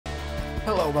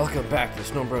Hello, welcome back to the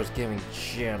Snow Bros Gaming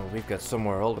channel. We've got some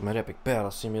more Ultimate Epic Battle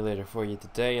Simulator for you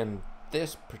today, and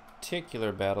this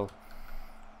particular battle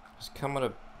has come at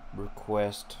a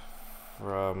request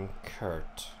from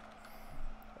Kurt.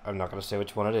 I'm not going to say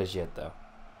which one it is yet, though.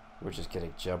 We're just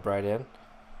going to jump right in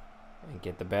and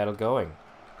get the battle going.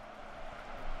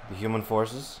 The human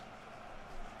forces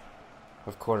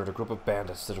have cornered a group of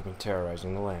bandits that have been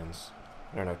terrorizing the lands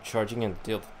and are now charging in to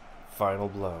deal the final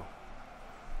blow.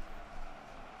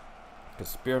 Got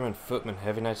spearmen, footmen,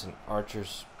 heavy knights, and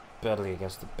archers battling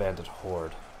against the bandit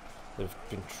horde that have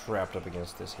been trapped up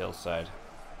against this hillside.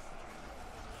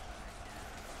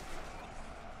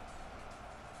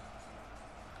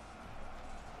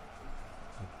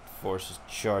 Forces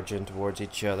charge in towards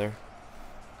each other.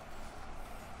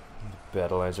 The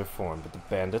battle lines are formed, but the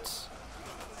bandits,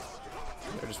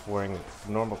 they're just wearing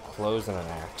normal clothes and an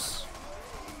axe.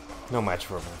 No match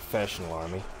for a professional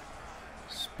army.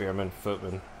 Spearmen,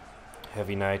 footmen,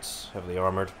 heavy knights, heavily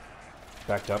armored,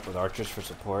 backed up with archers for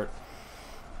support.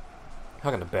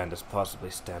 How can the bandits possibly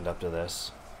stand up to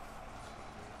this?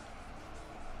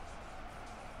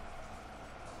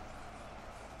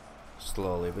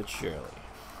 Slowly but surely,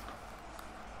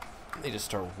 they just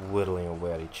start whittling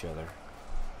away at each other.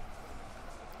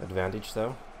 Advantage,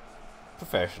 though?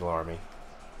 Professional army.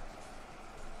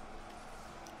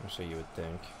 Or so you would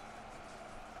think.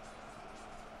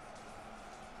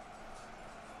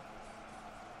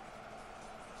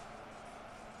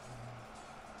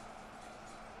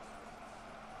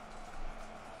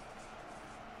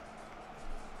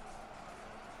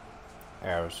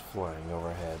 Arrows flying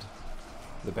overhead.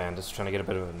 The bandits trying to get a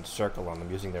bit of a circle on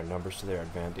them, using their numbers to their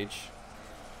advantage.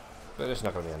 But it's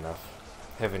not going to be enough.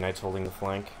 Heavy knights holding the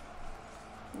flank.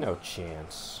 No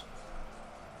chance.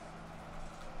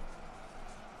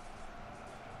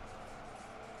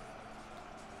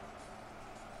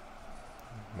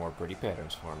 More pretty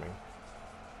patterns forming.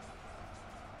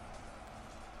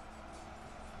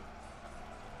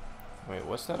 Wait,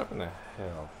 what's that up in the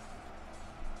hill?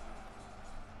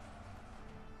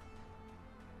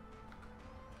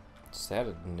 Is that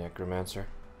a necromancer?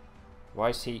 Why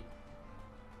is he...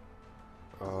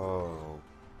 Oh,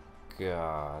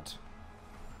 God.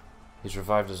 He's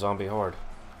revived a zombie horde.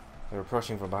 They're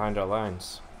approaching from behind our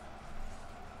lines.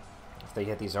 If they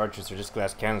hit these archers, they're just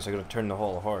glass cannons. They're going to turn the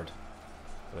whole horde.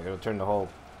 They're going to turn the whole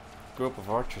group of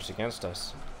archers against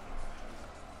us.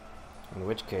 In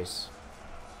which case,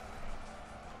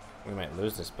 we might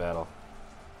lose this battle.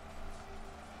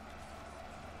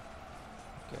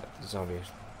 God, the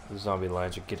zombie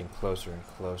lines are getting closer and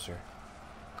closer.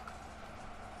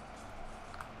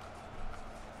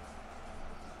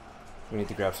 We need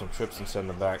to grab some troops and send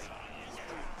them back.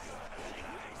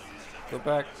 Go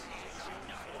back.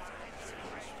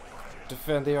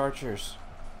 Defend the archers.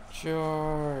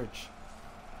 Charge.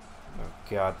 Oh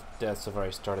God, the deaths have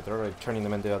already started. They're already turning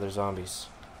them into other zombies.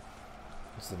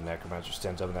 As the necromancer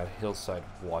stands up on that hillside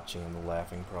watching and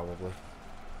laughing, probably.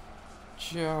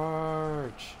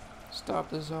 Charge. Stop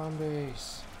the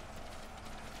zombies.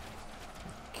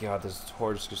 God, this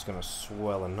horde is just gonna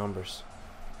swell in numbers.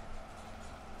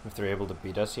 If they're able to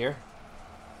beat us here,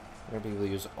 they're gonna be able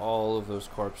to use all of those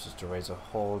corpses to raise a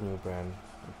whole new brand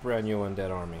new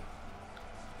undead army.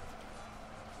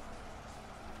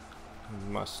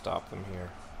 We must stop them here.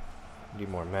 We need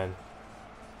more men.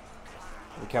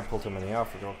 We can't pull too many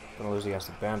off. We're gonna lose against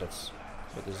the bandits.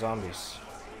 But the zombies,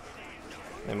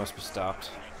 they must be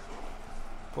stopped.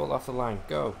 Pull off the line.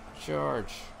 Go.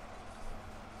 Charge.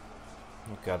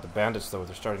 Oh God, the bandits, though,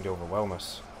 they're starting to overwhelm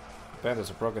us. The bandits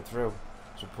have broken through.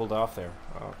 So pulled off there.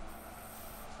 Oh,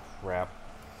 crap.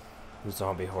 The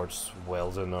zombie horde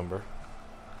swells in number.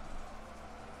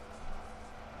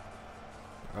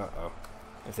 Uh-oh.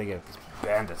 If they get these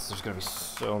bandits, there's going to be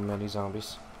so many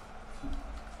zombies.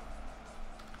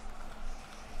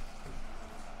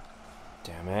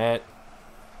 Damn it.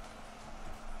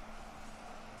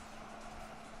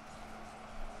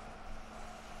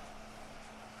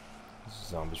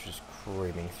 Zombies are just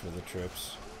creaming through the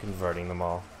troops, converting them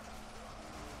all.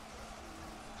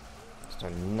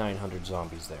 There's 900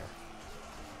 zombies there.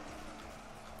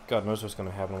 God knows what's going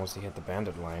to happen once they hit the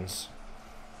bandit lines.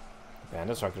 The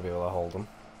bandits aren't going to be able to hold them.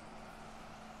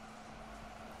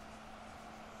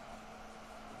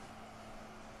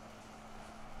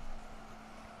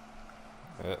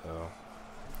 Uh-oh.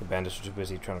 The bandits are too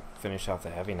busy trying to finish off the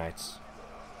heavy knights,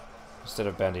 instead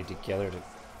of banding together to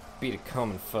beat a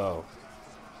common foe.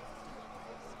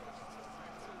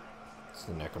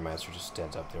 So the necromancer just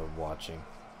stands up there watching.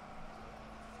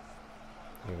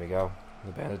 Here we go.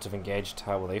 The bandits have engaged.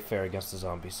 How will they fare against the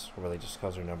zombies? Or will they just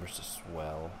cause their numbers to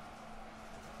swell?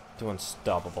 to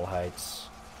unstoppable heights.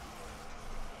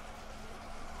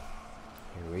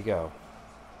 Here we go.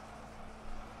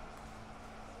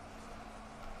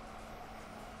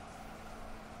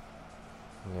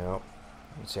 No,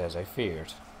 it's as I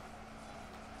feared.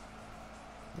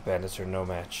 The bandits are no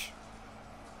match.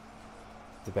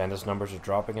 The bandits' numbers are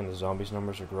dropping and the zombies'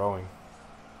 numbers are growing.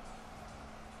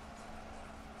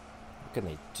 What can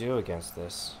they do against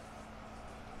this?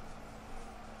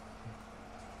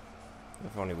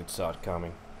 If only we'd saw it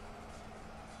coming.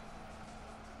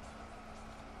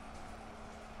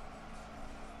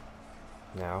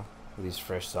 Now, with these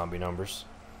fresh zombie numbers,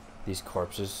 these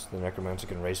corpses the necromancer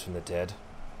can raise from the dead,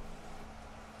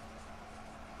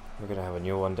 we're gonna have a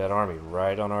new undead army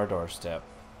right on our doorstep.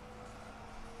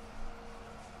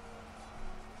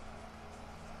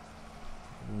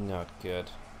 Not good.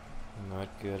 Not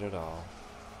good at all.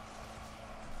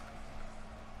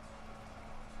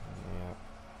 Yep.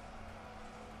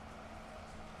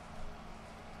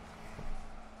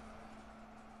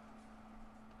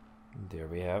 There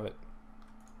we have it.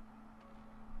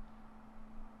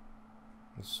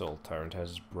 The Soul Tyrant has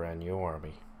his brand new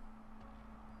army.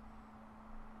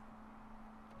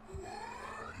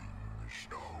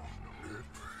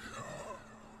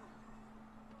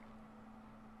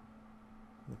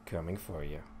 Coming for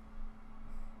you.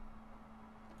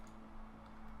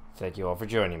 Thank you all for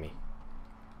joining me.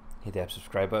 Hit that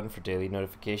subscribe button for daily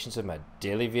notifications of my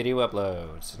daily video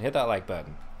uploads, and hit that like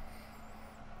button.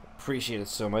 Appreciate it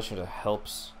so much, and it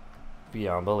helps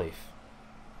beyond belief.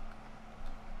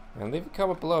 And leave a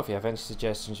comment below if you have any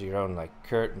suggestions of your own, like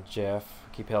Kurt and Jeff.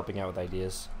 Keep helping out with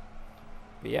ideas.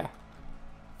 But yeah,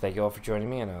 thank you all for joining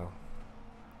me, and I'll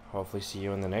hopefully see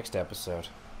you in the next episode.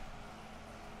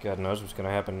 God knows what's going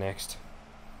to happen next.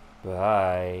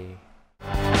 Bye.